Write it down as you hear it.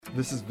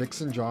This is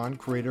Vixen John,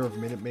 creator of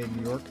Minute Maid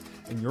New York,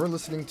 and you're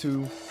listening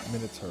to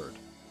Minutes Heard.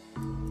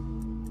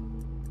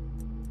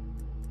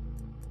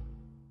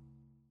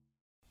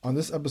 On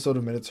this episode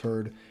of Minutes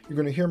Heard, you're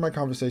going to hear my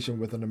conversation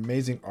with an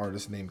amazing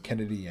artist named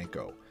Kennedy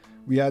Yanko.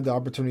 We had the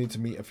opportunity to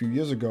meet a few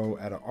years ago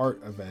at an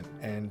art event,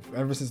 and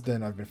ever since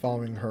then I've been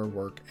following her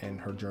work and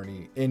her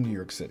journey in New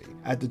York City.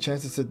 I had the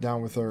chance to sit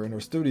down with her in her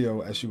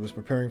studio as she was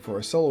preparing for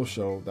a solo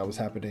show that was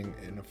happening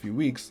in a few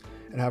weeks,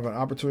 and have an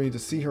opportunity to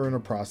see her in her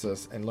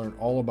process and learn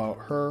all about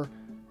her,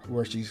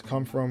 where she's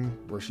come from,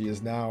 where she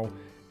is now,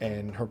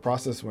 and her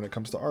process when it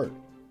comes to art.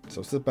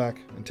 So sit back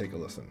and take a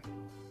listen.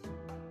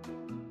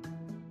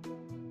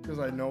 Because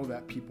I know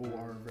that people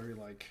are very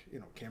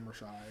camera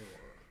shy or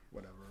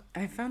whatever.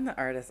 I found that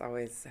artists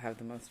always have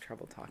the most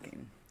trouble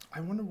talking.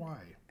 I wonder why.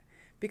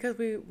 Because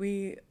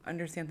we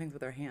understand things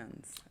with our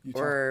hands. You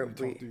talk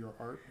through your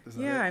art? Is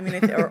that yeah, it? I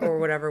mean, or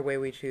whatever way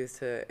we choose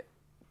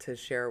to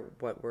share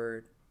what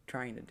we're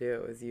trying to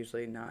do is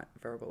usually not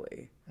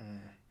verbally.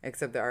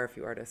 Except there are a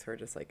few artists who are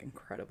just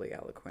incredibly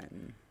eloquent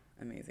and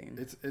amazing.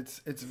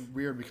 It's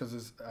weird because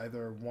it's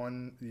either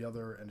one, the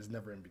other, and it's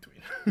never in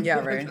between. Yeah,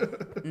 right.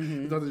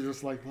 Mm-hmm. They're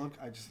just look,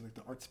 I just let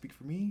the art speak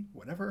for me,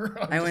 whatever.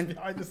 I'm just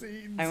behind the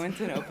scenes. I went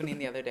to an opening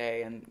the other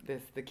day, and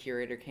the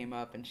curator came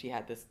up, and she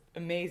had this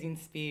amazing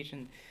speech,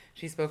 and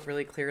she spoke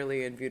really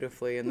clearly and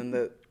beautifully, and then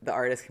the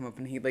artist came up,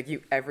 and he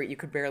you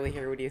could barely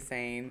hear what he was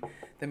saying.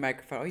 The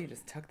microphone, you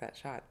just took that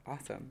shot,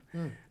 awesome.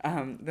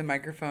 The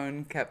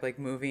microphone kept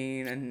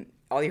moving, and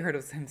all you heard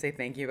was him say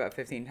thank you about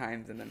 15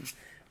 times, and then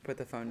put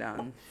the phone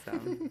down. So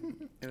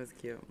it was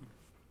cute.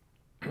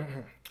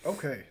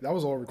 Okay, that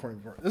was all recording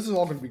before. This is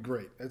all going to be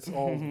great. It's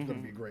all going to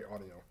be great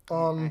audio.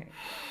 Right.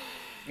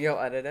 You'll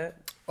edit it?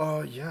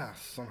 Yeah,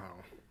 somehow.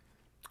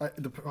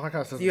 The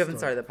podcast. So you haven't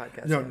started the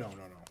podcast? No.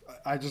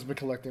 I just been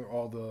collecting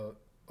all the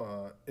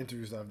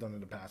interviews that I've done in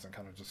the past and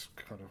kind of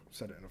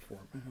set it in a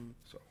form.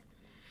 So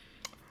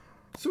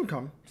soon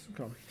come.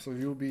 So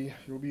you'll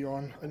be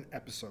on an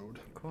episode.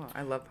 Cool.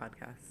 I love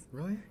podcasts.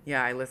 Really?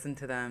 Yeah, I listen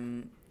to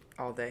them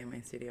all day in my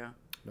studio.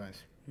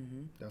 Nice.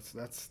 That's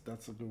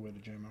a good way to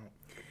jam out.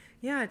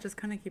 Yeah, it just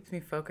kind of keeps me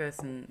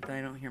focused, and then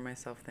I don't hear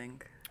myself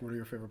think. What are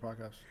your favorite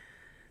podcasts?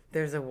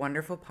 There's a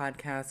wonderful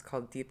podcast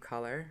called Deep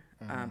Color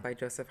by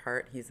Joseph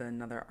Hart. He's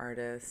another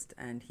artist,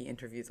 and he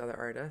interviews other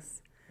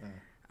artists.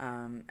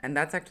 And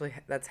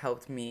that's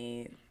helped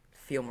me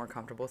feel more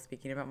comfortable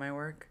speaking about my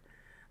work.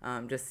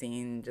 Just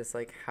seeing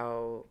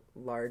how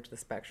large the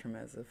spectrum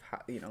is of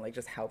how,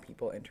 just how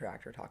people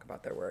interact or talk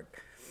about their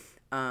work.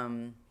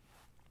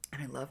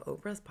 And I love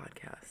Oprah's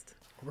podcast.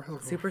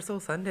 Super Soul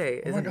Sunday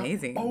is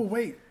amazing. Oh,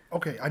 wait.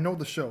 Okay, I know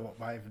the show.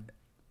 I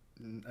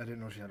didn't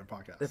know she had a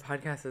podcast. The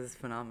podcast is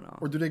phenomenal.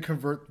 Or do they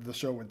convert the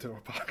show into a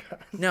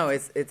podcast? No,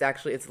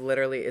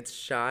 it's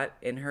shot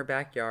in her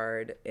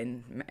backyard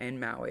in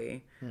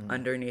Maui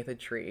underneath a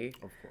tree.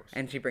 Of course.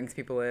 And she brings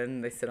people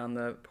in, they sit on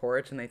the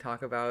porch and they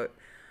talk about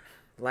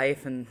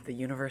life and the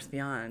universe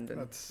beyond.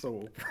 And that's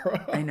so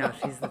Oprah. I know,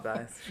 she's the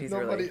best.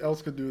 Nobody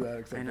else could do that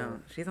except I know.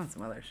 her. She's on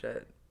some other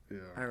shit. Yeah.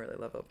 I really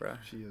love Oprah.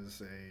 She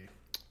is a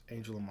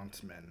angel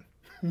amongst men.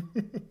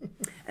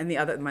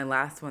 And my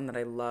last one that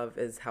I love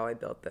is How I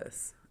Built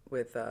This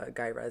with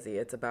Guy Rezzi.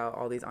 It's about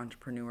all these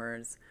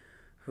entrepreneurs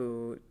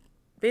who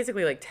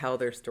basically tell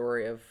their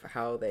story of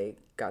how they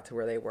got to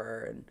where they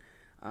were,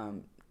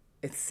 and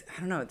it's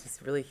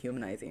just really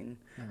humanizing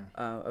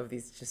of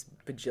these just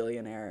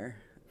bajillionaire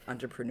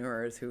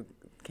entrepreneurs who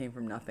came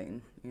from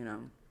nothing,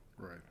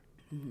 Right.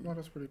 Well,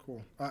 that's pretty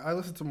cool. I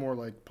listen to more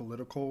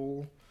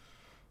political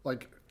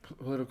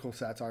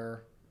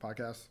satire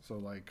podcasts. So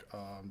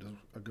there's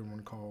a good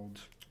one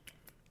called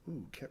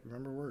can't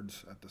remember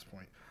words at this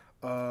point.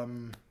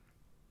 Negin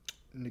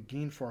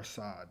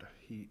Farsad.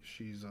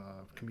 She's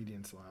a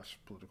comedian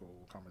 / political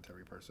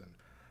commentary person.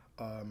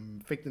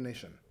 Fake the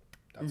Nation.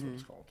 That's what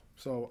it's called.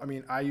 So I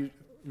mean,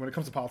 when it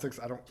comes to politics,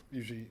 I don't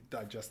usually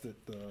digest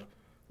it the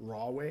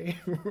raw way.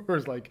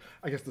 Whereas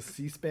I guess the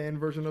C-SPAN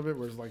version of it,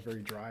 where it's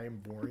very dry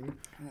and boring.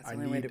 That's the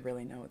only way to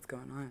really know what's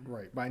going on.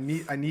 Right, but I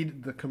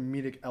need the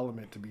comedic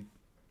element to be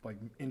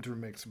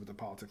intermixed with the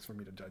politics for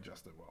me to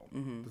digest it well.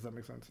 Does that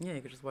make sense? Yeah,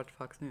 you could just watch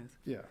Fox News.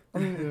 Yeah. I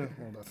mean,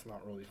 well, that's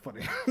not really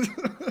funny.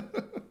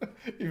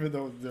 Even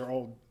though they're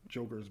all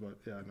jokers, but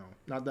yeah, no,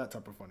 not that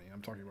type of funny.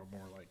 I'm talking about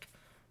more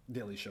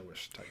Daily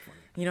Show-ish type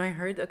funny. I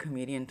heard a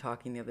comedian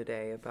talking the other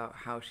day about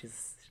how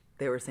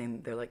they were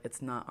saying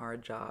it's not our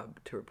job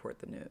to report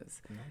the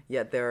news. Mm-hmm.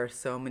 Yet there are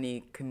so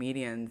many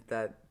comedians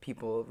that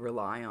people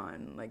rely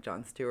on, like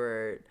Jon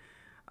Stewart,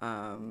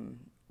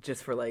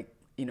 just for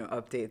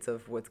updates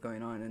of what's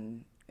going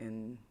on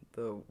in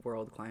the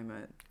world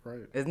climate.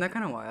 Right. Isn't that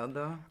kind of wild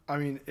though? I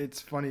mean,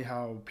 it's funny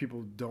how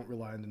people don't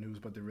rely on the news,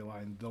 but they rely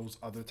on those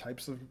other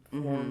types of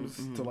forms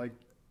to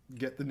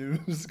get the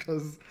news,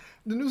 because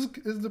the news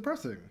is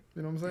depressing.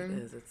 You know what I'm saying?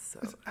 It is.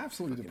 It's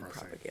absolutely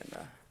depressing.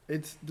 Propaganda.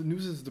 The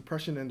news is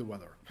depression and the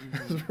weather.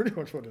 That's pretty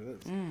much what it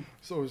is.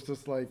 So it's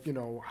just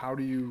how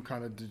do you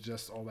kind of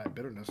digest all that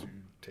bitterness? You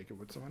take it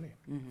with some honey.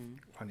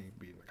 Honey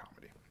being the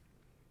comedy.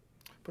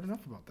 But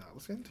enough about that.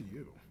 Let's get into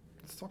you.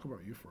 let's talk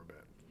about you for a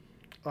bit.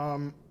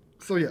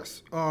 So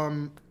yes.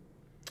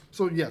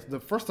 So yes, the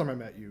first time I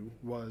met you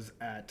was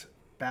at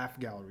BAF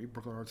Gallery,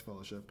 Brooklyn Arts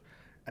Fellowship.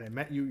 And I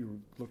met you.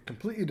 You looked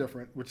completely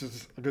different, which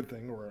is a good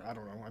thing, or I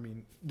don't know. I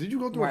mean, did you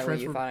go through a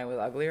transfer? You thought I was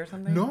ugly or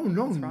something? No,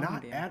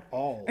 not at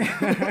all.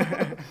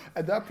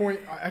 At that point,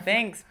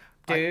 thanks,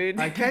 dude.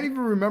 I can't even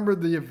remember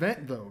the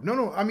event though.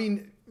 No. I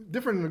mean,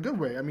 different in a good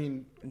way. I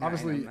mean,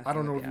 obviously, I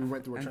don't know if you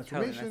went through a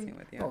transformation. Totally messing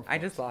with you. Oh, I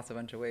just lost a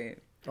bunch of weight.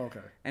 Okay.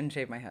 And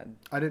shaved my head.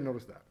 I didn't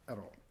notice that at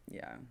all.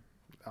 Yeah.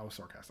 That was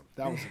sarcasm.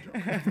 That was a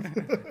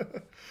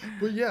joke.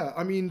 But yeah,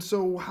 I mean,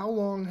 so how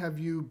long have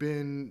you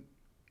been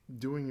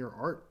doing your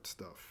art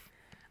stuff?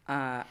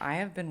 I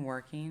have been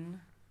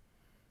working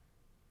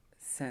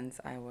since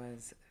I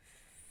was,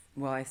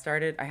 I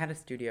had a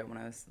studio when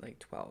I was like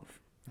 12.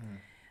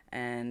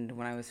 And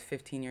when I was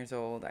 15 years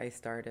old, I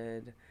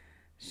started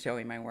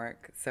showing my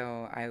work.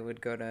 So I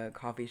would go to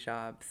coffee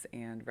shops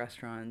and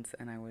restaurants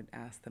and I would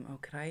ask them,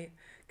 can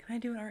I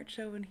do an art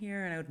show in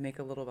here? And I would make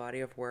a little body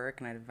of work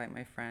and I'd invite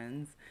my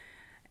friends.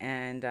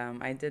 And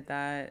I did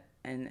that.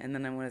 And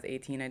then when I was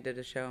 18, I did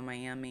a show in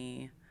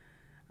Miami.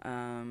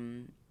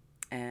 And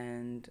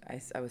I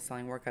was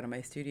selling work out of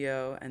my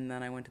studio, and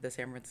then I went to the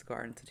San Francisco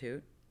Art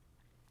Institute.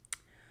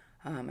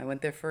 I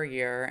went there for a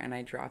year, and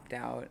I dropped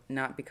out,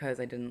 not because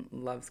I didn't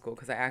love school,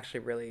 because I actually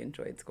really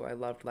enjoyed school. I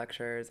loved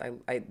lectures.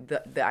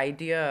 The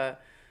idea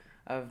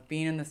of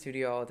being in the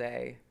studio all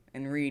day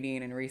and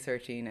reading and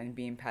researching and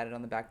being patted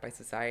on the back by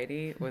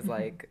society was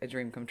like a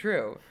dream come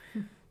true.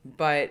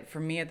 But for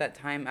me at that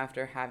time,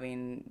 after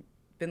having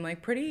been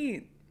like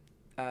pretty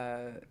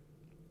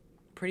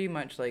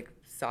much like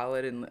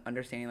solid in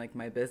understanding like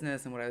my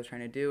business and what I was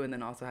trying to do, and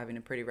then also having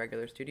a pretty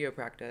regular studio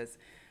practice,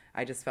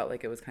 I just felt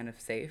like it was kind of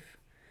safe.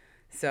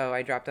 So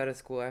I dropped out of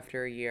school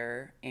after a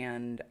year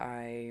and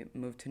I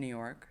moved to New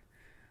York.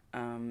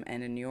 And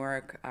in New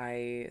York,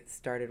 I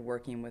started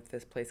working with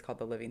this place called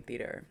the Living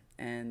Theater.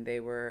 And they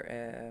were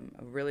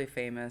a really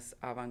famous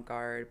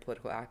avant-garde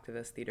political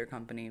activist theater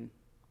company.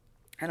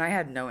 And I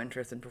had no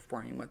interest in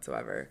performing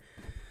whatsoever.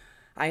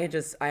 I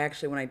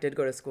actually, when I did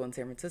go to school in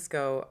San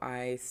Francisco,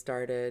 I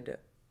started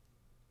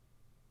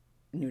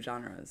new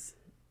genres.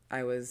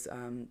 I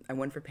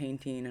went for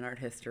painting and art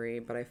history,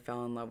 but I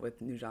fell in love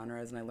with new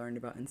genres and I learned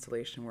about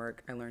installation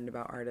work. I learned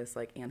about artists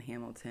like Ann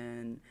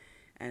Hamilton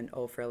and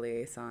Ulfra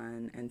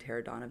Liaison and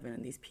Tara Donovan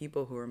and these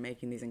people who were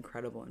making these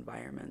incredible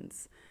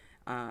environments.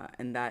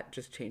 And that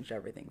just changed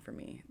everything for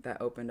me.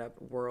 That opened up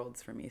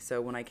worlds for me.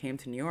 So when I came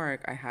to New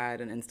York, I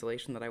had an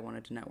installation that I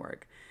wanted to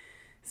network.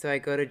 So I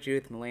go to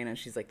Judith Malena.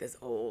 She's like this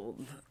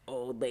old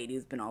lady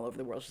who's been all over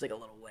the world. She's like a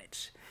little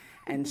witch.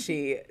 And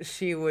she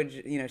would,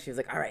 she was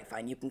like, all right,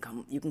 fine, you can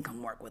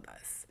come work with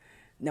us.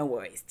 No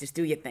worries. Just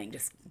do your thing.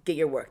 Just get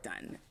your work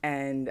done.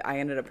 And I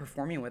ended up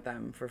performing with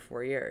them for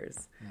 4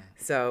 years. Yeah.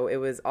 So it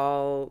was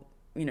all,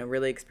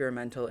 really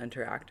experimental,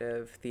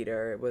 interactive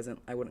theater.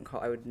 I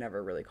would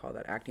never really call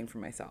that acting for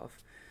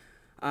myself.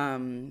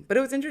 But it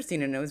was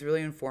interesting and it was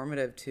really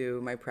informative to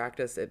my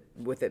practice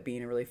with it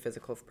being a really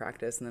physical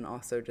practice, and then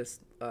also just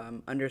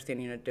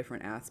understanding a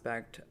different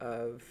aspect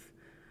of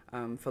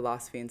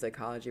philosophy and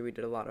psychology. We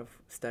did a lot of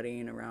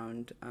studying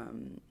around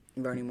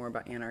learning more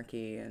about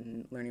anarchy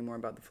and learning more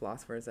about the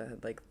philosophers that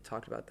had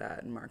talked about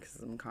that and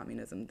Marxism,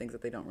 communism, things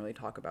that they don't really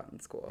talk about in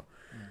school.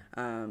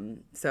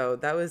 So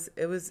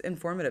it was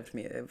informative to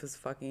me.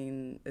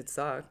 It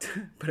sucked,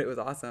 but it was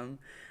awesome.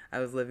 I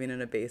was living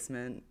in a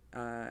basement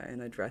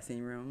in a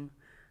dressing room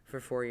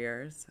for 4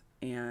 years,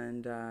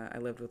 and I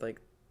lived with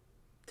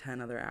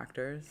 10 other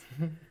actors.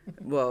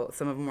 Well,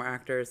 some of them were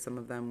actors, some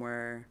of them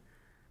were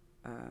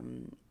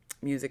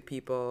music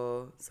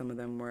people, some of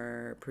them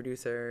were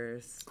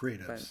producers,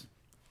 creatives,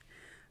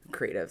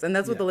 and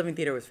that's what the Living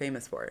Theater was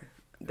famous for.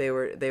 They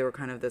were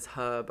kind of this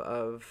hub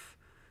of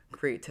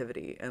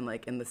creativity, and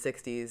in the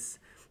 60s,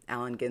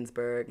 Allen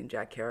Ginsberg and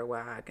Jack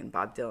Kerouac and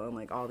Bob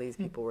Dylan, all these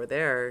people were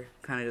there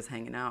kind of just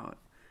hanging out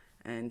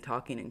and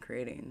talking and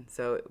creating.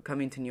 So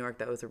coming to New York,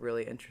 that was a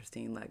really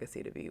interesting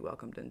legacy to be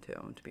welcomed into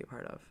and to be a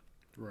part of.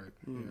 Right.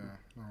 Yeah.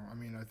 No, I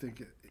mean, I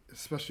think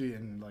especially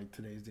in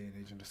today's day and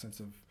age, in the sense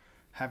of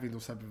having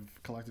those type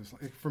of collectives,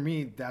 for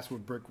me, that's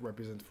what Brick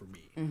represents for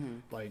me.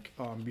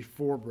 Mm-hmm.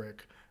 Before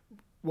Brick,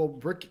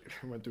 Brick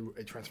went through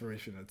a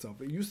transformation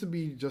itself. It used to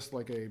be just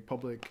a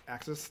public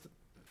access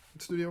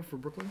studio for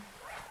Brooklyn.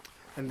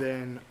 And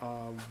then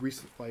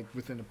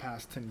within the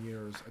past 10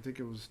 years, I think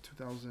it was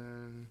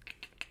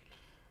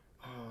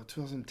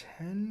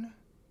 2010,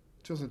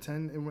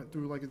 it went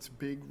through its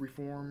big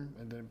reform,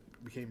 and then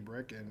became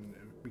Brick, and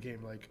it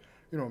became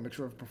a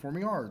mixture of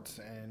performing arts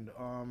and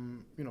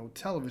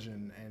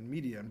television and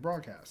media and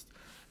broadcast.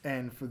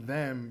 And for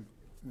them,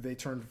 they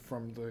turned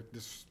from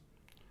this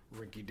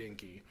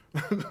rinky-dinky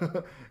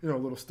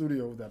little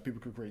studio that people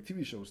could create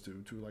TV shows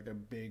to a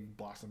big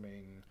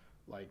blossoming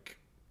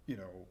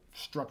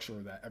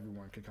structure that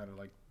everyone could kind of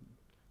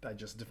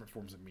digest different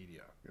forms of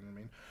media. You know what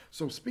I mean?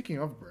 So speaking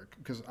of Brick,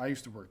 because I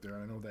used to work there,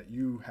 and I know that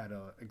you had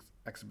a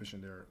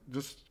exhibition there.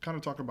 Just kind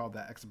of talk about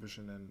that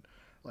exhibition and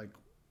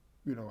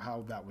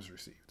how that was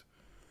received.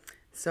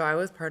 So I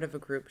was part of a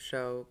group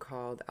show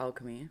called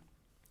Alchemy,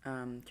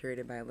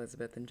 curated by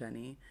Elizabeth and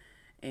Jenny,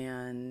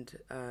 and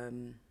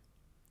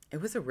it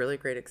was a really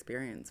great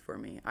experience for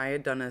me. I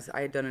had done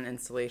an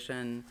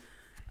installation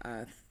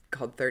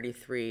called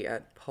 33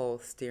 at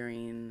Pulse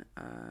during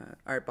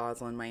Art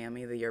Basel in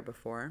Miami the year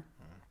before,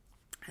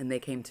 and they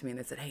came to me and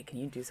they said, "Hey, can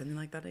you do something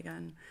like that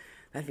again?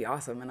 That'd be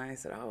awesome." And I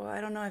said, "Oh, I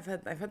don't know. I've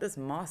had this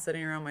moss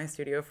sitting around my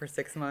studio for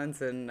 6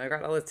 months, and I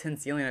got all this tin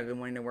ceiling I've been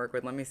wanting to work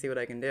with. Let me see what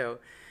I can do."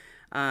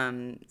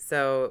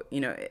 So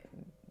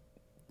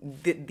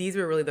these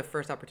were really the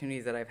first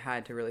opportunities that I've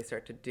had to really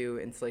start to do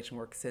installation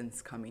work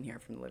since coming here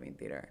from the Living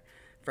Theater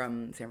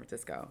from San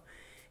Francisco.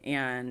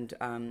 And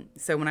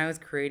so when I was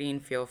creating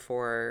Feel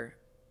 4,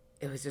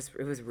 it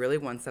was really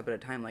one step at a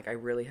time. Like, I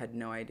really had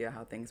no idea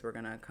how things were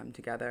going to come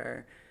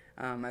together.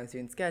 I was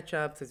doing SketchUps,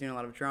 I was doing a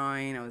lot of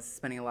drawing, I was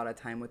spending a lot of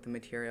time with the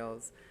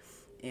materials.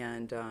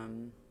 And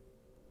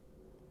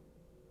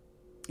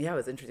yeah, it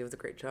was interesting. It was a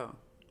great show.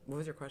 What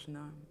was your question,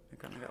 though? I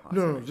kind of got lost.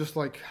 No, just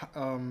like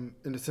in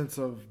the sense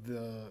of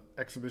the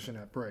exhibition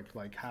at Brick,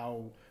 like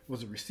how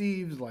was it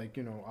received? Like,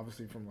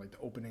 obviously from like the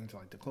opening to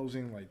like the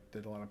closing, like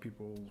did a lot of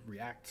people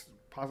react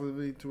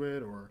positively to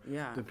it, or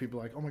did people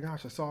like, "Oh my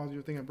gosh, I saw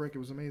your thing at Brick, it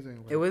was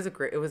amazing"? Like, it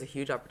was a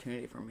huge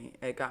opportunity for me.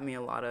 It got me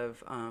a lot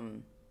of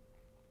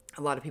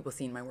people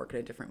seeing my work in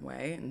a different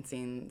way and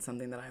seeing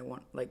something that I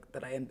want, like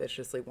that I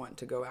ambitiously want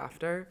to go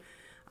after.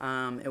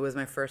 It was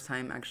my first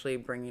time actually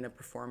bringing a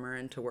performer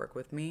in to work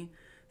with me.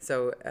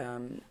 So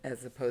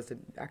as opposed to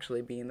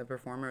actually being the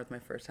performer, it was my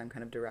first time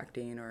kind of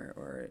directing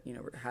or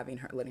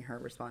letting her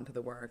respond to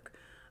the work,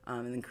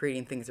 and then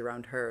creating things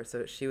around her.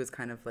 So she was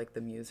kind of like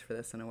the muse for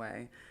this in a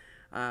way.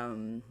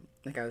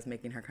 Like I was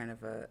making her kind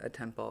of a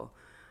temple.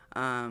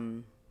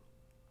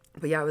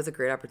 But yeah, it was a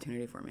great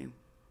opportunity for me.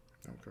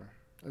 Okay.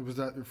 Was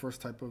that your first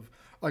type of,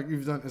 like,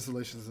 you've done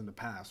installations in the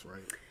past,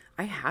 right?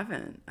 I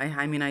haven't.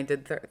 I mean, I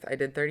did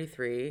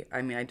 33.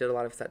 I mean, I did a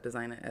lot of set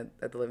design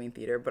at the Living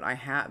Theater, but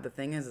the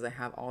thing is I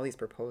have all these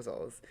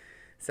proposals.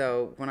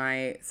 So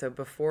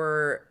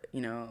before,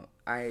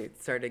 I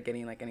started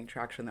getting like any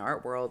traction in the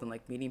art world and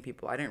like meeting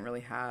people, I didn't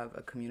really have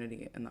a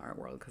community in the art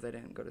world because I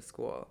didn't go to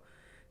school.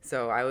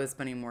 So I was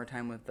spending more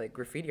time with like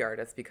graffiti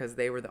artists because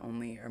they were the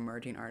only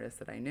emerging artists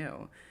that I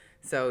knew.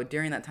 So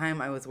during that time,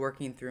 I was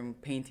working through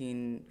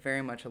painting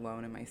very much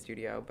alone in my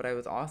studio, but I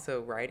was also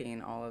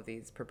writing all of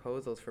these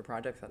proposals for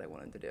projects that I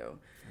wanted to do.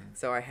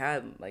 So I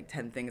had like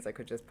 10 things I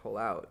could just pull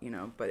out,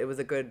 but it was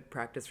a good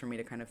practice for me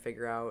to kind of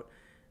figure out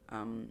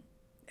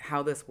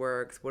how this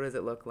works, what does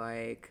it look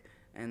like,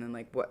 and then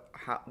like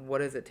what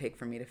does it take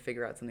for me to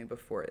figure out something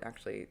before it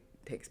actually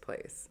takes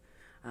place.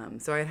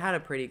 So I had a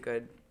pretty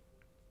good,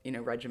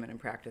 regimen and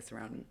practice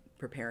around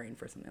preparing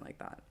for something like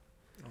that.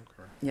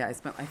 Okay. Yeah,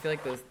 I feel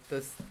like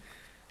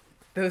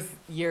those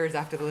years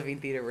after the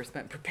Living Theater were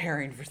spent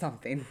preparing for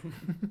something.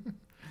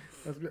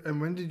 That's good. And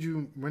when did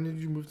you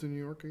move to New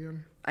York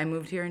again? I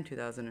moved here in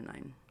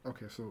 2009.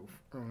 Okay, so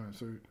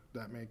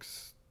that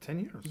makes 10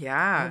 years.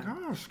 Yeah. Oh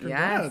my gosh,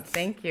 congrats. Yes,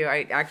 thank you.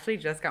 I actually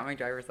just got my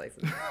driver's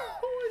license.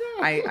 Oh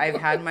my gosh. I've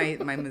had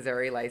my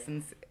Missouri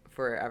license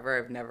forever.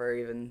 I've never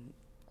even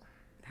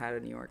had a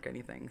New York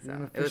anything,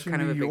 so it was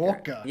kind of a big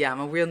Yorker. Yeah,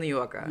 I'm a real New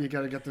Yorker. You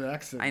gotta get the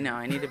accent. I know.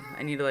 I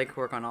need to like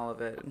work on all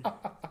of it.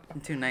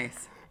 I'm too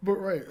nice. But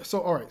right,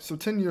 so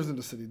 10 years in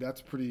the city, that's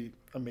pretty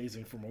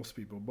amazing for most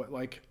people. But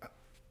like,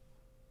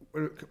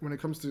 when it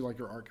comes to like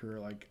your art career,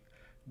 like,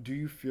 do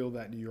you feel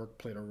that New York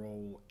played a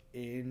role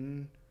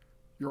in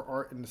your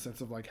art in the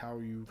sense of like how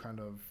you kind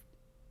of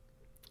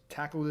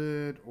tackled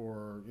it,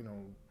 or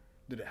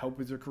did it help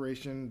with your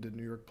creation? Did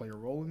New York play a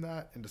role in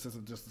that, in the sense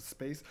of just the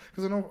space?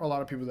 Because I know a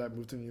lot of people that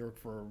move to New York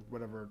for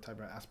whatever type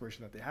of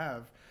aspiration that they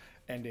have,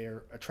 and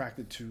they're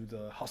attracted to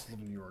the hustle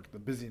of New York, the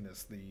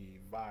busyness, the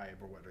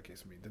vibe, or whatever the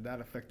case may be. Did that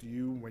affect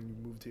you when you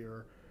moved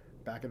here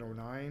back in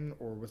 2009?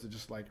 Or was it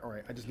just like, all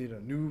right, I just need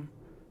a new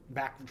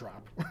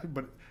backdrop,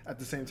 but at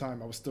the same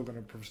time, I was still going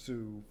to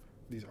pursue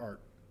these art,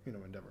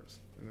 endeavors?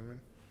 You know what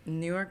I mean?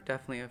 New York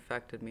definitely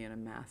affected me in a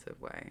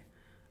massive way.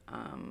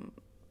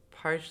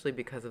 Partially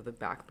because of the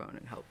backbone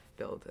it helped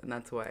build. And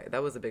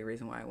that was a big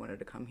reason why I wanted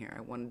to come here. I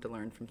wanted to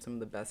learn from some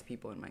of the best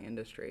people in my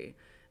industry,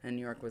 and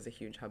New York was a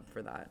huge hub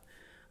for that.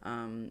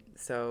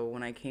 So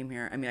when I came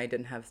here, I mean, I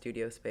didn't have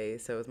studio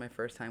space, so it was my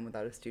first time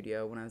without a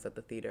studio when I was at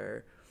the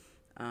theater.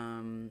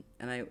 And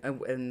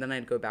then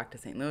I'd go back to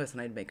St. Louis and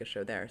I'd make a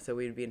show there. So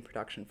we'd be in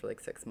production for like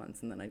 6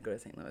 months, and then I'd go to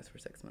St. Louis for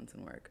 6 months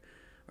and work,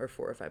 or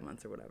 4 or 5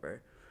 months or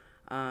whatever.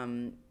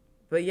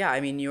 But yeah, I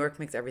mean, New York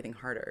makes everything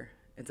harder.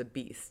 It's a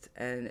beast,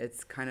 and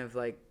it's kind of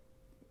like,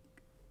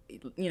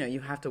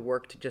 you have to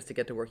work just to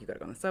get to work. You got to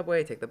go on the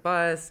subway, take the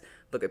bus,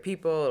 look at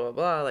people, blah, blah,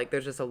 blah. Like,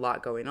 there's just a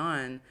lot going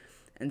on.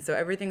 And so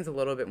everything's a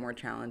little bit more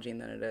challenging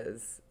than it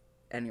is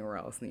anywhere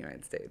else in the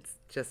United States.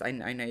 I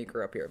know you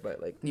grew up here,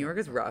 but like, New York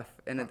is rough,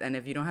 and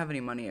if you don't have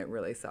any money, it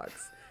really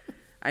sucks.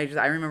 I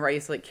remember I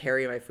used to like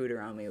carry my food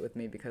around with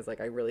me because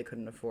like I really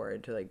couldn't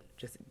afford to like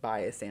just buy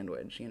a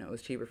sandwich. It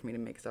was cheaper for me to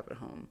make stuff at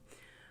home.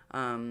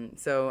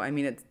 So I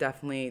mean, it's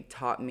definitely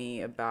taught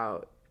me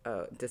about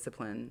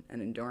discipline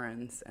and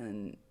endurance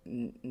and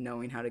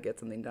knowing how to get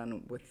something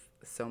done with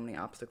so many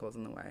obstacles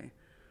in the way.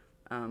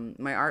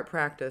 My art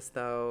practice,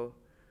 though,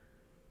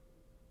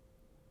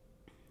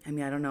 I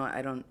mean, I don't know.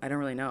 I don't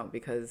really know,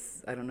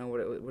 because I don't know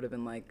what it would have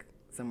been like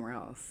somewhere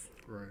else.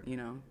 Right. You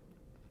know?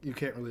 You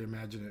can't really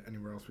imagine it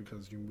anywhere else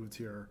because you moved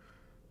here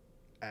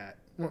at,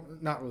 well,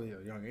 not really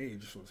a young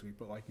age, so to speak,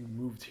 but like you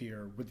moved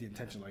here with the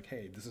intention, like,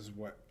 hey, this is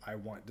what I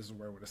want. This is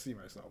where I want to see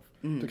myself,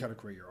 to kind of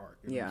create your art.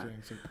 You know what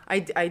I'm saying?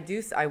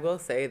 So, I will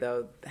say,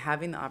 though,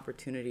 having the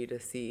opportunity to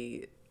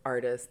see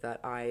artists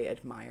that I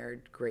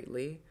admired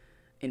greatly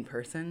in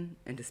person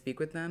and to speak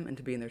with them and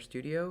to be in their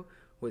studio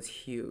was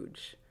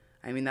huge.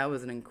 I mean, that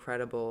was an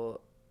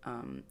incredible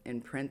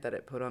imprint that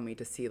it put on me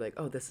to see, like,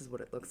 oh, this is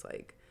what it looks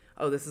like.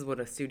 Oh, this is what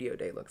a studio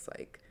day looks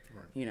like.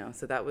 Right. You know,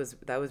 so that was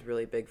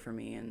really big for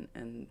me,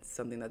 and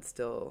something that's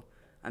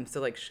I'm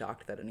still like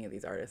shocked that any of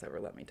these artists ever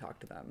let me talk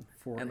to them.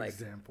 For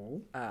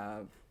example?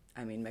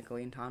 I mean,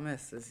 Mickalene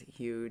Thomas is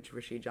huge.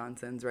 Rashid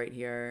Johnson's right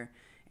here.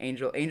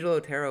 Angel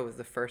Otero was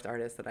the first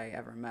artist that I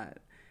ever met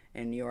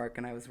in New York,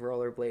 and I was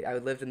I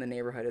lived in the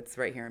neighborhood. It's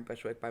right here in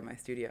Bushwick by my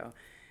studio.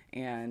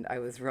 And I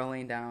was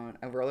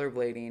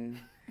rollerblading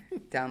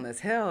down this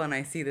hill, and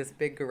I see this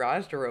big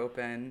garage door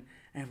open,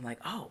 and I'm like,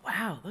 oh,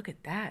 wow, look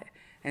at that.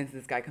 And so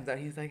this guy comes out,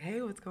 he's like,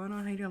 hey, what's going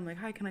on? How you doing? I'm like,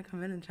 hi, can I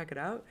come in and check it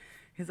out?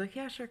 He's like,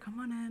 yeah, sure, come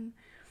on in.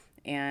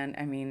 And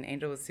I mean,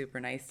 Angel was super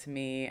nice to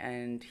me,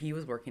 and he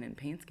was working in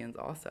paint skins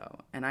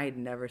also. And I had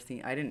never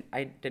seen, I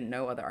didn't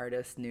know other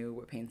artists knew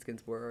what paint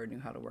skins were or knew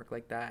how to work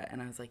like that.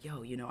 And I was like,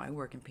 yo, I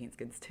work in paint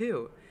skins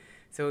too.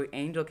 So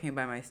Angel came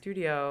by my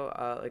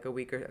studio like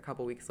a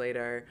couple weeks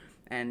later,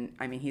 and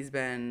I mean, he's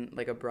been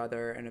like a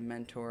brother and a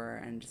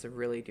mentor and just a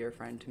really dear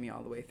friend to me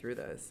all the way through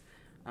this.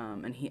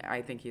 And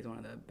I think he's one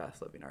of the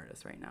best living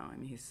artists right now. I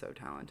mean, he's so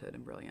talented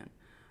and brilliant.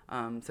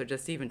 So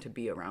just even to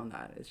be around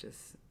that is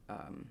just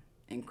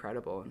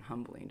incredible and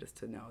humbling, just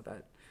to know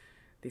that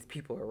these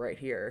people are right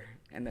here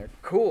and they're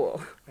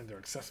cool. And they're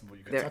accessible.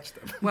 You can touch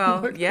them.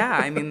 Well, yeah,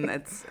 I mean,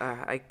 it's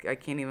I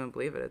can't even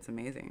believe it. It's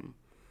amazing.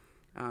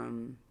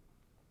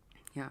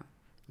 Yeah.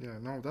 Yeah,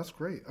 no, that's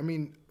great. I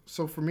mean,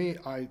 so for me,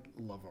 I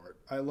love art.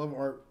 I love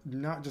art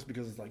not just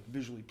because it's like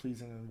visually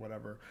pleasing and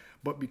whatever,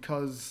 but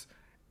because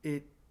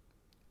it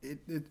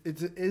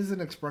is an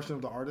expression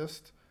of the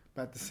artist,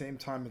 but at the same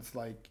time, it's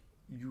like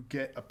you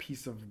get a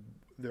piece of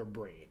their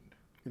brain.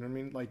 You know what I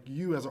mean? Like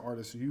you as an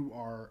artist, you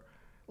are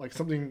like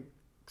something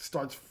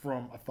starts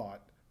from a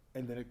thought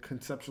and then it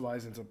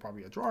conceptualizes into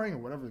probably a drawing or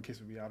whatever the case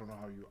would be. I don't know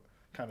how you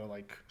kind of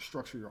like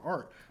structure your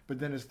art, but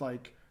then it's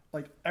like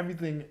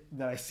everything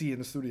that I see in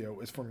the studio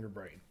is from your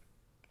brain.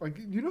 Like,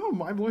 you know how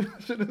mind-blowing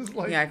that shit is?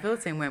 Like, yeah, I feel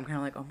the same way. I'm kind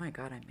of like, oh my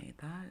God, I made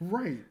that?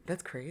 Right.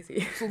 That's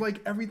crazy. So,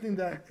 like, everything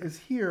that is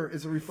here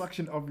is a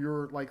reflection of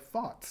your, like,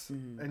 thoughts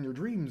and your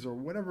dreams or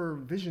whatever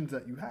visions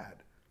that you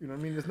had. You know what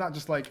I mean? It's not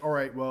just like, all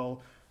right,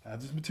 well, I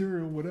have this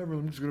material, whatever,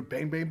 I'm just going to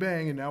bang, bang,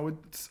 bang, and now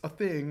it's a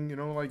thing. You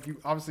know, like,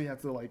 you obviously have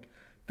to, like,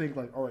 think,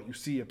 like, all right, you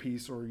see a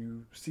piece or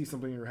you see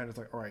something in your head. It's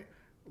like, all right,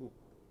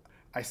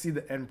 I see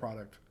the end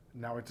product.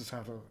 Now I just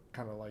have to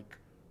kind of like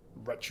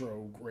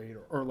retrograde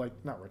or like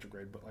not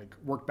retrograde, but like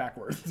work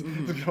backwards to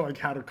know like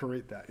how to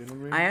create that. You know what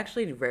I mean? I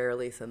actually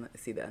rarely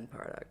see the end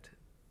product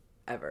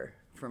ever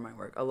for my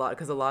work.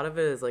 Because a lot of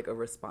it is like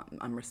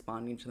I'm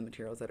responding to the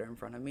materials that are in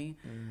front of me.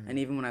 And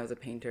even when I was a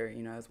painter,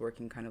 I was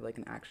working kind of like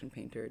an action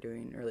painter,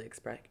 doing early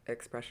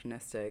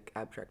expressionistic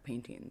abstract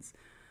paintings.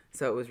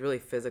 So it was really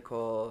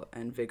physical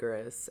and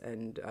vigorous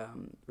and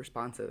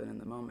responsive and in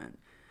the moment.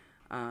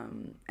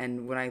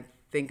 And when I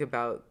think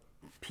about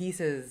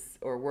pieces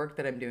or work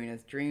that I'm doing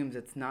as dreams,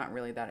 it's not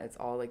really that. It's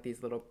all like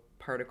these little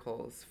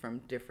particles from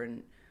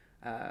different,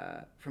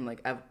 from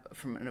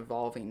an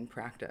evolving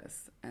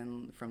practice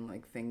and from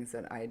like things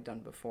that I had done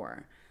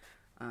before.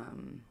 Yeah,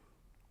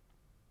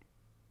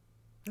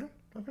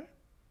 okay,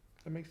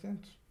 that makes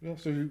sense. Yeah,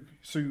 so you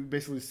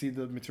basically see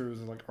the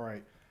materials as like, all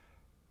right,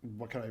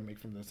 what can I make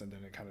from this, and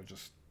then it kind of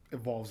just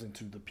evolves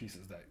into the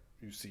pieces that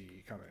you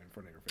see kind of in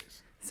front of your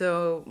face.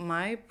 So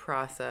my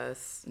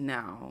process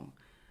now.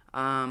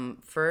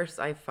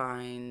 First I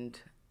find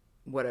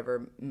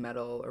whatever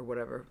metal or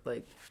whatever,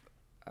 like,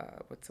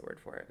 what's the word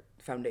for it?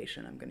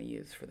 Foundation I'm going to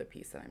use for the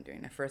piece that I'm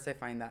doing. At first I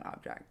find that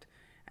object.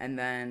 And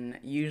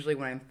then usually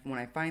when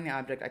I find the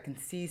object, I can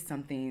see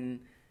something's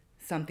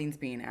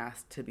being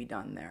asked to be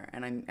done there,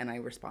 and I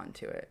respond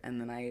to it. And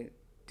then I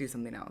do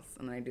something else,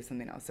 and then I do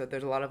something else. So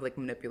there's a lot of like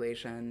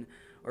manipulation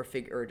or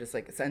just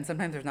like, and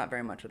sometimes there's not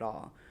very much at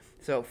all.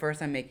 So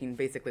first I'm making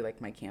basically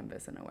like my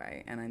canvas in a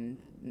way, and I'm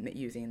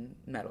using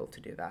metal to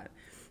do that.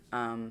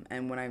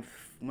 And when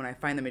I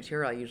find the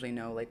material, I usually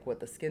know like what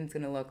the skin's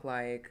gonna look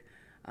like,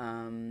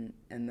 and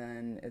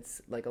then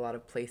it's like a lot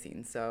of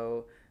placing.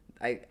 So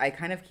I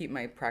kind of keep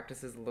my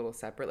practices a little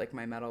separate, like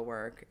my metal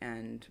work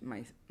and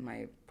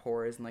my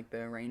pours and like the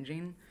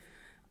arranging.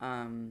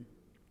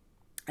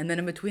 And then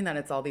in between that,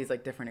 it's all these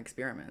like different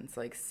experiments,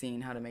 like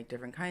seeing how to make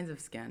different kinds of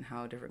skin,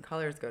 how different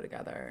colors go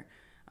together,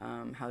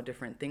 how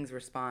different things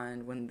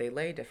respond when they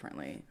lay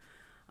differently.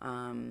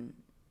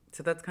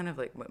 So that's kind of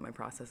like what my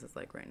process is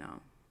like right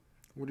now.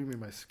 What do you mean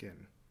by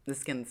skin? The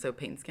skin, so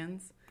paint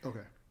skins. Okay.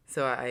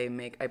 So I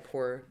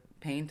pour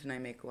paint and I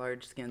make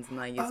large skins and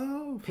I use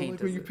paint.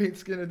 Like when you paint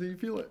skin and then you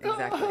feel it.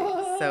 Exactly.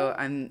 So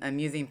I'm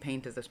using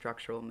paint as a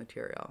structural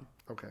material.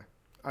 Okay.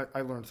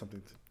 I learned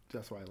something.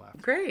 That's why I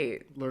laughed.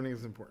 Great. Learning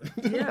is important.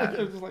 Yeah.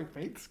 It's just like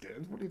paint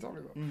skins. What are you talking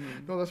about?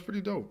 Mm-hmm. No, that's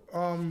pretty dope.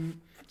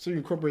 So you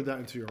incorporate that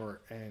into your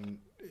art, and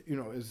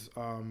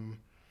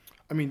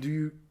do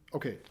you?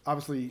 Okay,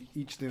 obviously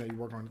each thing that you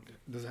work on,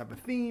 does it have a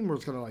theme, or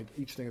it's kind of like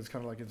each thing is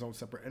kind of like its own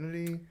separate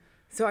entity?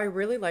 So I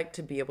really like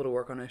to be able to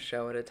work on a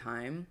show at a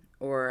time,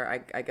 or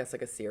I guess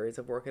like a series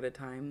of work at a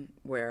time,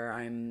 where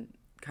I'm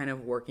kind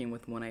of working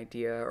with one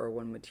idea or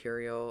one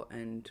material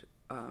and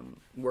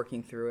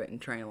working through it and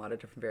trying a lot of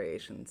different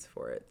variations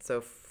for it.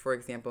 So for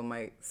example,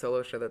 my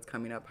solo show that's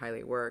coming up,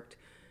 Highly Worked,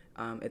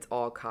 it's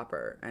all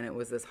copper, and it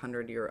was this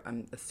 100-year,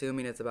 I'm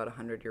assuming it's about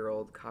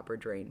 100-year-old copper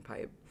drain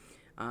pipe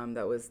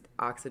that was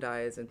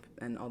oxidized,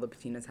 and all the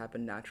patinas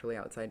happened naturally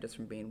outside just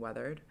from being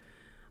weathered.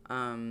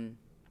 And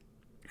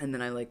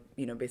then I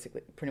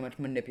basically pretty much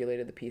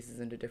manipulated the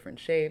pieces into different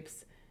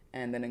shapes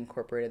and then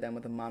incorporated them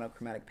with a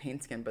monochromatic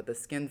paint skin. But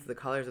the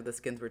colors of the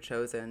skins were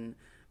chosen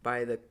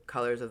by the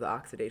colors of the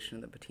oxidation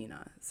of the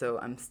patina. So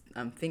I'm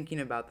thinking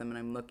about them and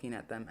I'm looking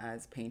at them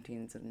as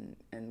paintings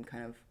and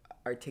kind of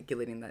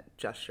articulating that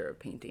gesture of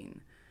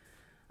painting.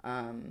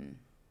 Yeah.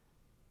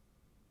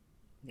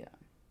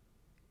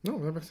 No,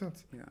 that makes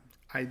sense. Yeah.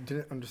 I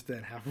didn't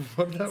understand half of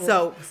what that was.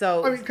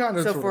 So I mean, kind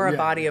of. So for a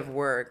body of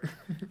work,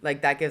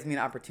 like that gives me an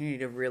opportunity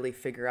to really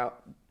figure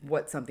out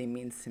what something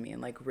means to me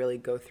and like really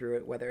go through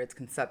it, whether it's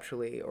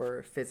conceptually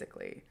or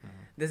physically. Mm-hmm.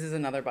 This is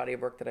another body of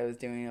work that I was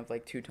doing of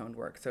like two-toned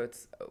work. So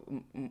it's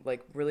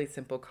like really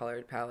simple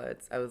colored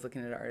palettes. I was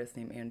looking at an artist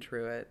named Anne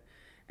Truitt,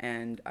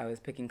 and I was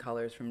picking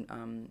colors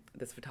from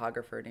this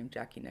photographer named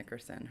Jackie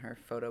Nickerson, her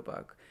photo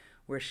book,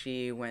 where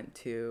she went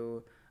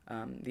to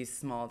these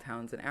small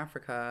towns in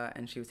Africa,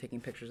 and she was taking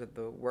pictures of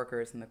the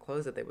workers and the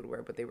clothes that they would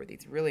wear, but they were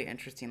these really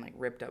interesting, like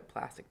ripped up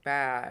plastic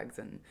bags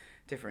and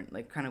different,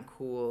 like kind of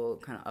cool,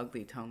 kind of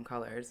ugly tone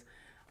colors.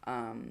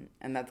 And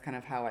that's kind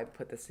of how I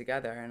put this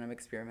together, and I'm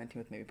experimenting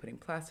with maybe putting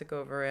plastic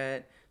over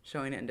it,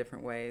 showing it in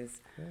different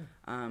ways.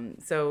 Yeah.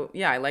 So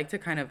yeah, I like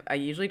to I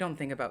usually don't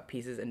think about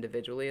pieces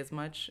individually as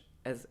much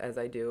as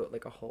I do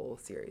like a whole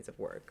series of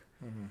work.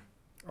 Mm-hmm.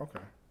 Okay.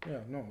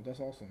 Yeah, no,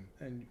 that's awesome.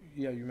 And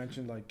yeah, you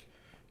mentioned like,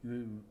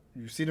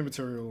 you see the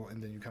material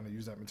and then you kind of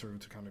use that material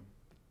to kind of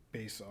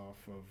base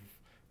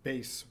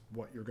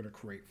what you're going to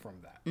create from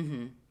that.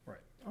 Mm-hmm. Right.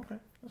 Okay.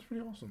 That's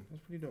pretty awesome.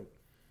 That's pretty dope.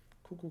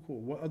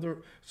 Cool.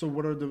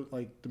 What are the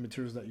like the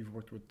materials that you've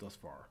worked with thus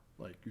far?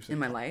 Like you said in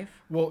my life?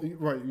 Well,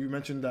 right. You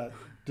mentioned that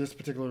this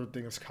particular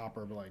thing is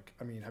copper, but like,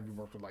 I mean, have you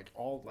worked with like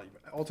all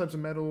types of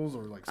metals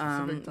or like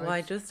specific types? Well,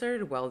 I just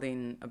started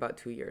welding about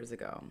 2 years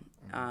ago.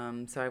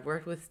 Mm-hmm. So I've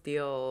worked with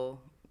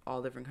steel,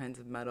 all different kinds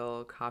of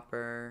metal,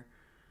 copper,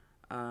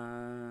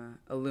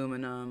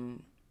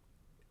 aluminum.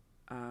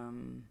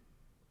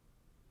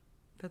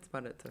 That's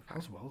about it so far.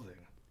 How's welding?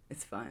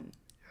 It's fun.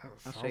 Yeah,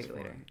 I'll show you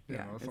later.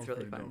 Yeah, it's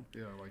really fun. Dope.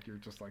 Yeah, like you're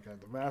just like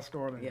had the mask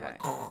on and yeah,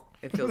 you're like,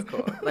 it feels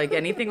cool. Like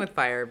anything with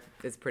fire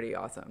is pretty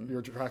awesome. You're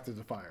attracted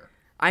to fire.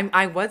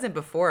 I wasn't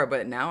before,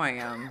 but now I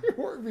am. You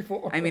weren't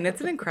before. I mean, it's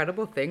an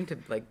incredible thing to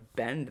like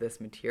bend this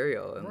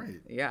material. And,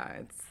 right. Yeah,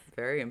 it's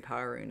very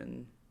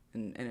empowering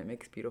and it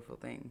makes beautiful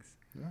things.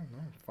 Yeah, no,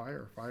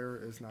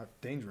 fire is not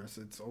dangerous.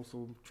 It's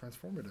also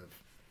transformative.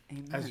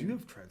 Amen. As you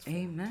have transformed.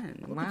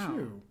 Amen. Look wow. at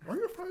you. Are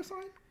you a fire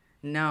sign?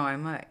 No,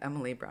 I'm a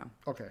Libra.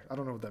 Okay, I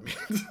don't know what that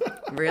means.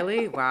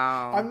 Really?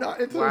 Wow. I'm not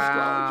into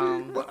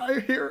astrology, but I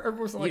hear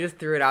everyone's like, you just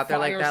threw it out there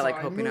like that, like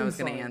sign, hoping I was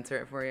going to sign. answer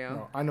it for you.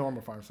 No, I know I'm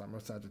a fire sign. I'm a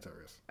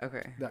Sagittarius.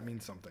 Okay. That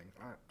means something.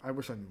 I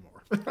wish I knew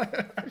more.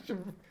 I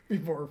should be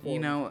more informed. You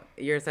know,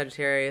 you're a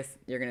Sagittarius,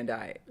 you're going to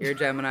die. You're a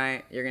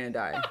Gemini, you're going to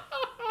die.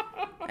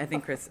 I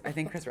think Chris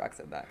Rock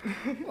said that.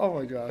 Oh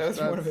my gosh. That was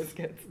one of his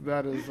kids.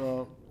 That is,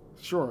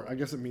 sure. I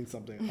guess it means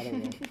something.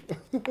 I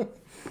don't know.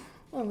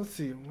 Well, let's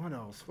see. What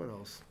else?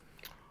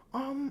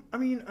 I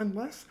mean,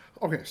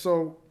 okay,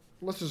 so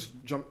let's just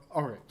jump.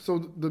 All right.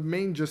 So the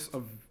main gist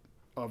of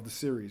the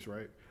series,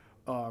 right?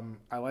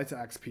 I like to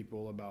ask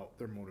people about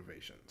their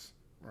motivations,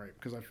 right?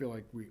 Because I feel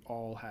like we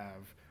all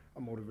have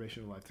a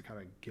motivation in life to kind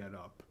of get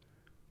up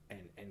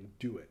and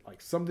do it. Like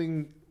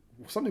something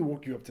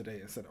woke you up today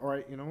and said, all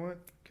right, you know what,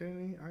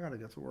 Kennedy, I got to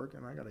get to work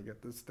and I got to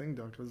get this thing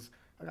done because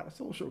I got a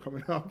solo show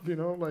coming up, you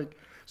know? Like,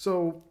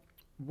 so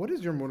what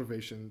is your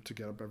motivation to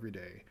get up every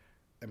day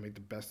and make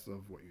the best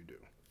of what you do?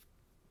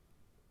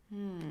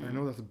 I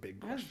know that's a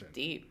big question. That's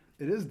deep.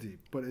 It is deep,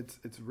 but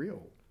it's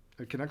real.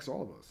 It connects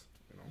all of us,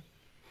 you know?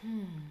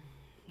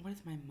 What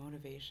is my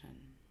motivation?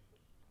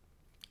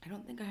 I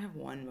don't think I have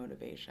one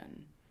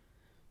motivation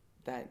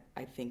that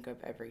I think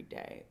of every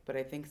day, but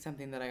I think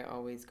something that I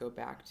always go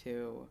back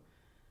to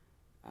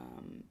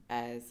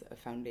as a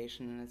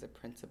foundation and as a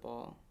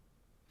principle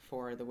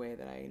for the way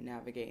that I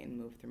navigate and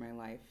move through my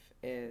life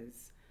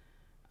is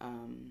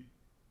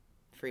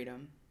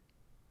freedom,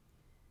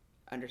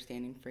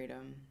 understanding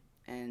freedom,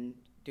 and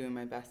doing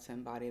my best to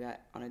embody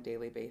that on a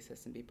daily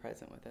basis and be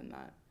present within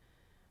that.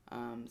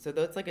 So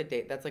that's like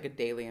a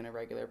daily and a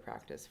regular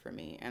practice for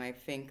me. And I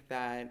think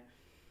that,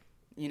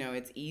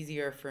 it's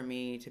easier for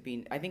me to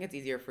be, I think it's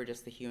easier for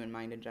just the human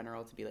mind in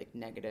general to be like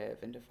negative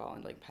and to fall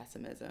into like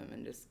pessimism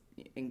and just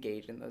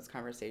engage in those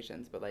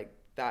conversations. But like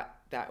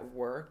that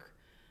work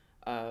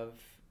of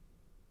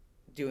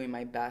doing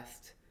my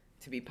best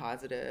to be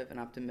positive and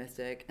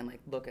optimistic and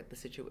like look at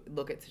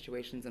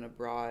situations in a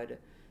broad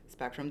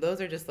spectrum, those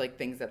are just like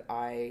things that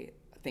I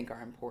think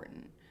are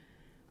important.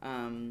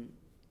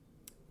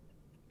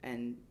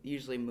 And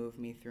usually move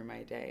me through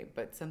my day.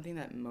 But something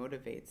that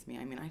motivates me,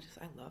 I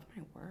love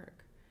my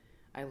work.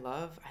 I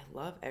love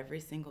every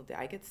single day.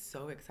 I get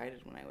so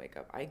excited when I wake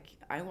up.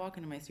 I walk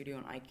into my studio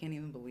and I can't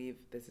even believe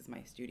this is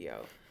my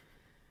studio.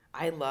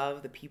 I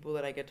love the people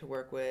that I get to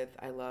work with.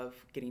 I love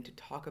getting to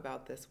talk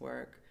about this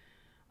work.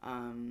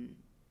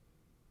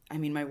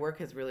 My work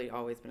has really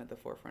always been at the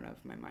forefront of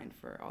my mind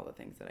for all the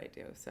things that I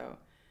do. So,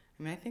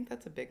 I think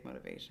that's a big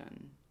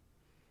motivation.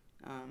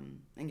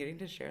 And getting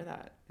to share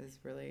that is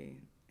really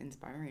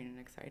inspiring and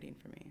exciting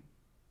for me.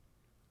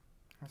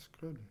 That's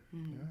good.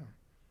 Mm-hmm. Yeah.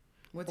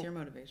 What's your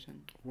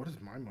motivation? What is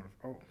my motivation?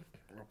 Oh,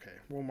 okay.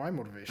 Well, my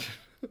motivation.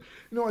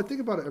 I think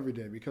about it every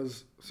day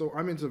because, so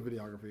I'm into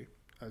videography,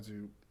 as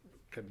you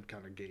can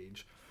kind of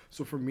gauge.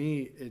 So for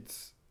me,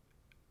 it's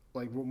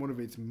like what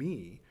motivates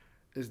me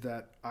is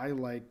that I'm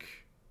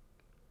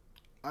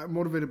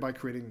motivated by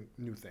creating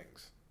new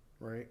things,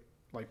 right?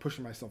 Like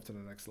pushing myself to the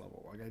next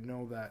level. Like I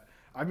know that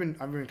I've been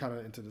kind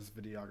of into this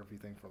videography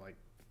thing for like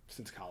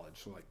since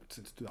college, so like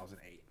since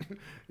 2008.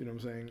 You know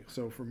what I'm saying?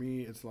 So for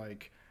me, it's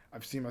like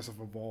I've seen myself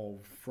evolve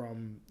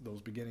from those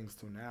beginnings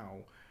to now,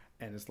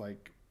 and it's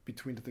like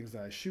between the things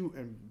that I shoot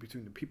and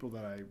between the people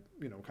that I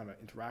kind of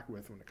interact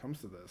with when it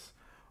comes to this,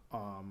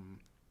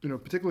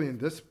 particularly in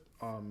this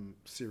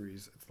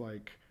series, it's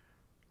like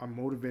I'm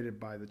motivated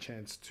by the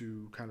chance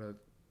to kind of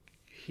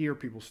hear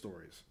people's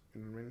stories.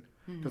 You know what I mean?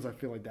 Because I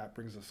feel like that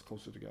brings us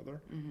closer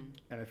together,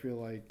 and I feel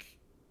like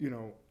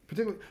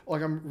particularly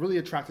like I'm really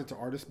attracted to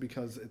artists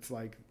because it's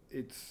like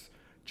it's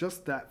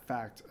just that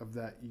fact of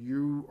that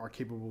you are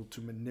capable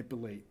to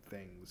manipulate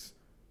things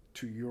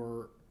to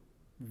your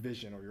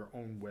vision or your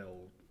own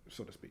will,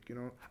 so to speak.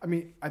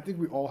 I think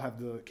we all have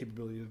the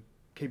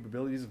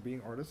capabilities of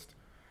being artists,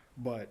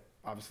 but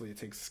obviously it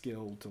takes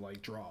skill to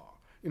like draw.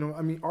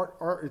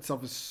 Art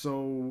itself is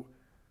so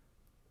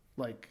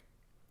like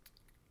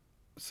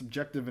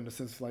subjective in the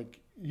sense like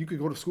you could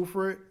go to school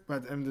for it, but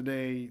at the end of the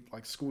day,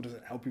 like school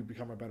doesn't help you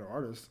become a better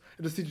artist.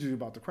 It just teaches you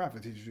about the craft.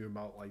 It teaches you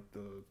about like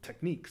the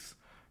techniques.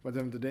 But at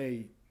the end of the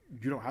day,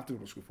 you don't have to go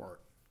to school for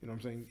art. You know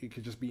what I'm saying? It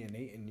could just be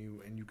innate in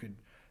you, and you could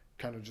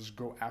kind of just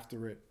go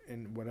after it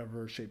in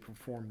whatever shape or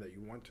form that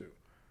you want to.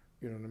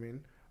 You know what I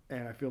mean?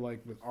 And I feel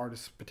like with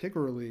artists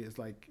particularly, is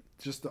like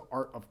just the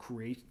art of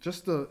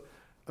just the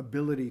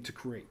ability to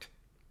create,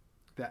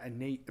 that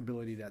innate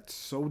ability that's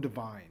so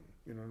divine.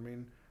 You know what I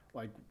mean?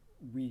 Like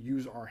we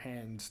use our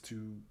hands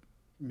to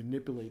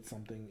manipulate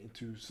something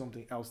into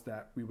something else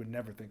that we would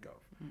never think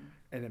of.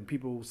 And then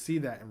people see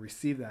that and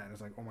receive that, and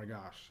it's like, oh my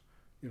gosh,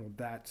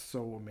 that's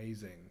so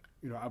amazing.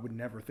 I would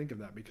never think of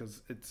that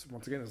because it's,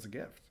 once again, it's a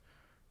gift.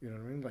 You know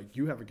what I mean? Like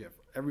you have a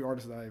gift. Every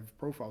artist that I've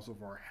profiled so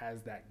far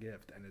has that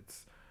gift, and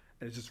it's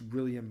just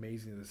really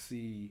amazing to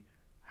see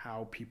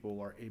how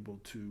people are able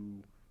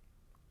to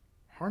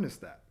harness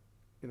that.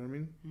 You know what I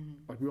mean?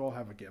 Like we all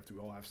have a gift. We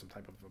all have some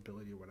type of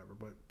ability or whatever,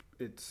 but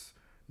it's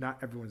not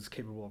everyone's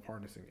capable of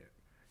harnessing it.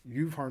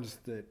 You've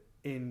harnessed it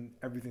in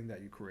everything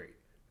that you create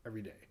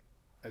every day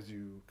as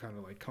you kind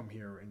of like come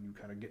here and you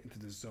kind of get into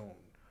the zone.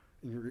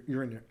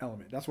 You're in your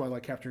element. That's why I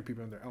like capturing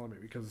people in their element,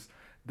 because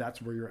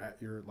that's where you're at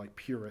your like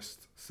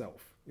purest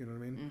self. You know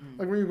what I mean?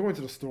 Like when you're going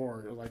to the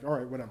store, you're like, all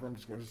right, whatever, I'm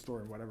just going to the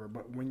store and whatever.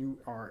 But when you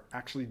are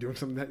actually doing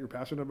something that you're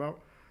passionate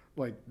about,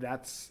 like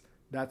that's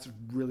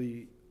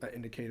really an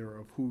indicator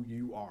of who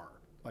you are,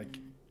 like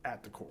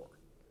at the core,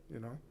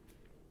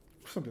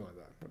 something like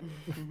that.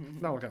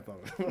 Not like I thought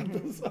about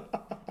this.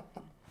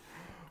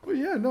 But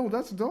yeah, no,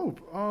 that's dope.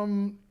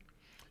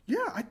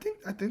 Yeah, I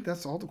think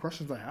that's all the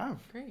questions I have.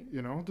 Great.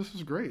 This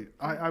was great.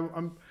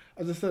 I'm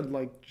as I said,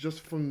 like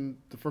just from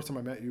the first time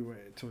I met you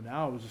till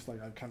now, it was just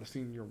like I've kind of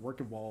seen your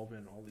work evolve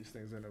and all these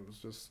things, and it was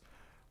just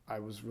I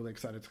was really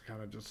excited to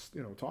kind of just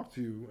talk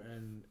to you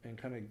and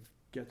kind of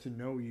get to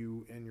know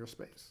you in your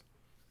space.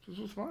 This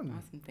was fun.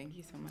 Awesome. Thank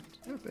you so much.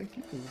 Yeah, thank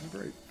you. This was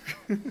great.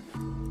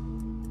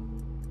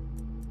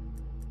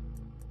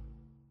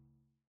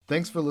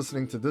 Thanks for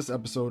listening to this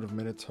episode of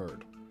Minutes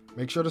Heard.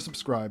 Make sure to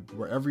subscribe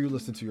wherever you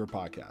listen to your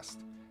podcast,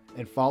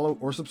 and follow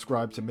or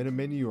subscribe to Minute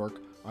Maid New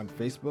York on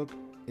Facebook,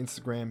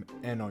 Instagram,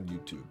 and on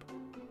YouTube.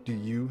 Do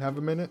you have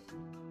a minute?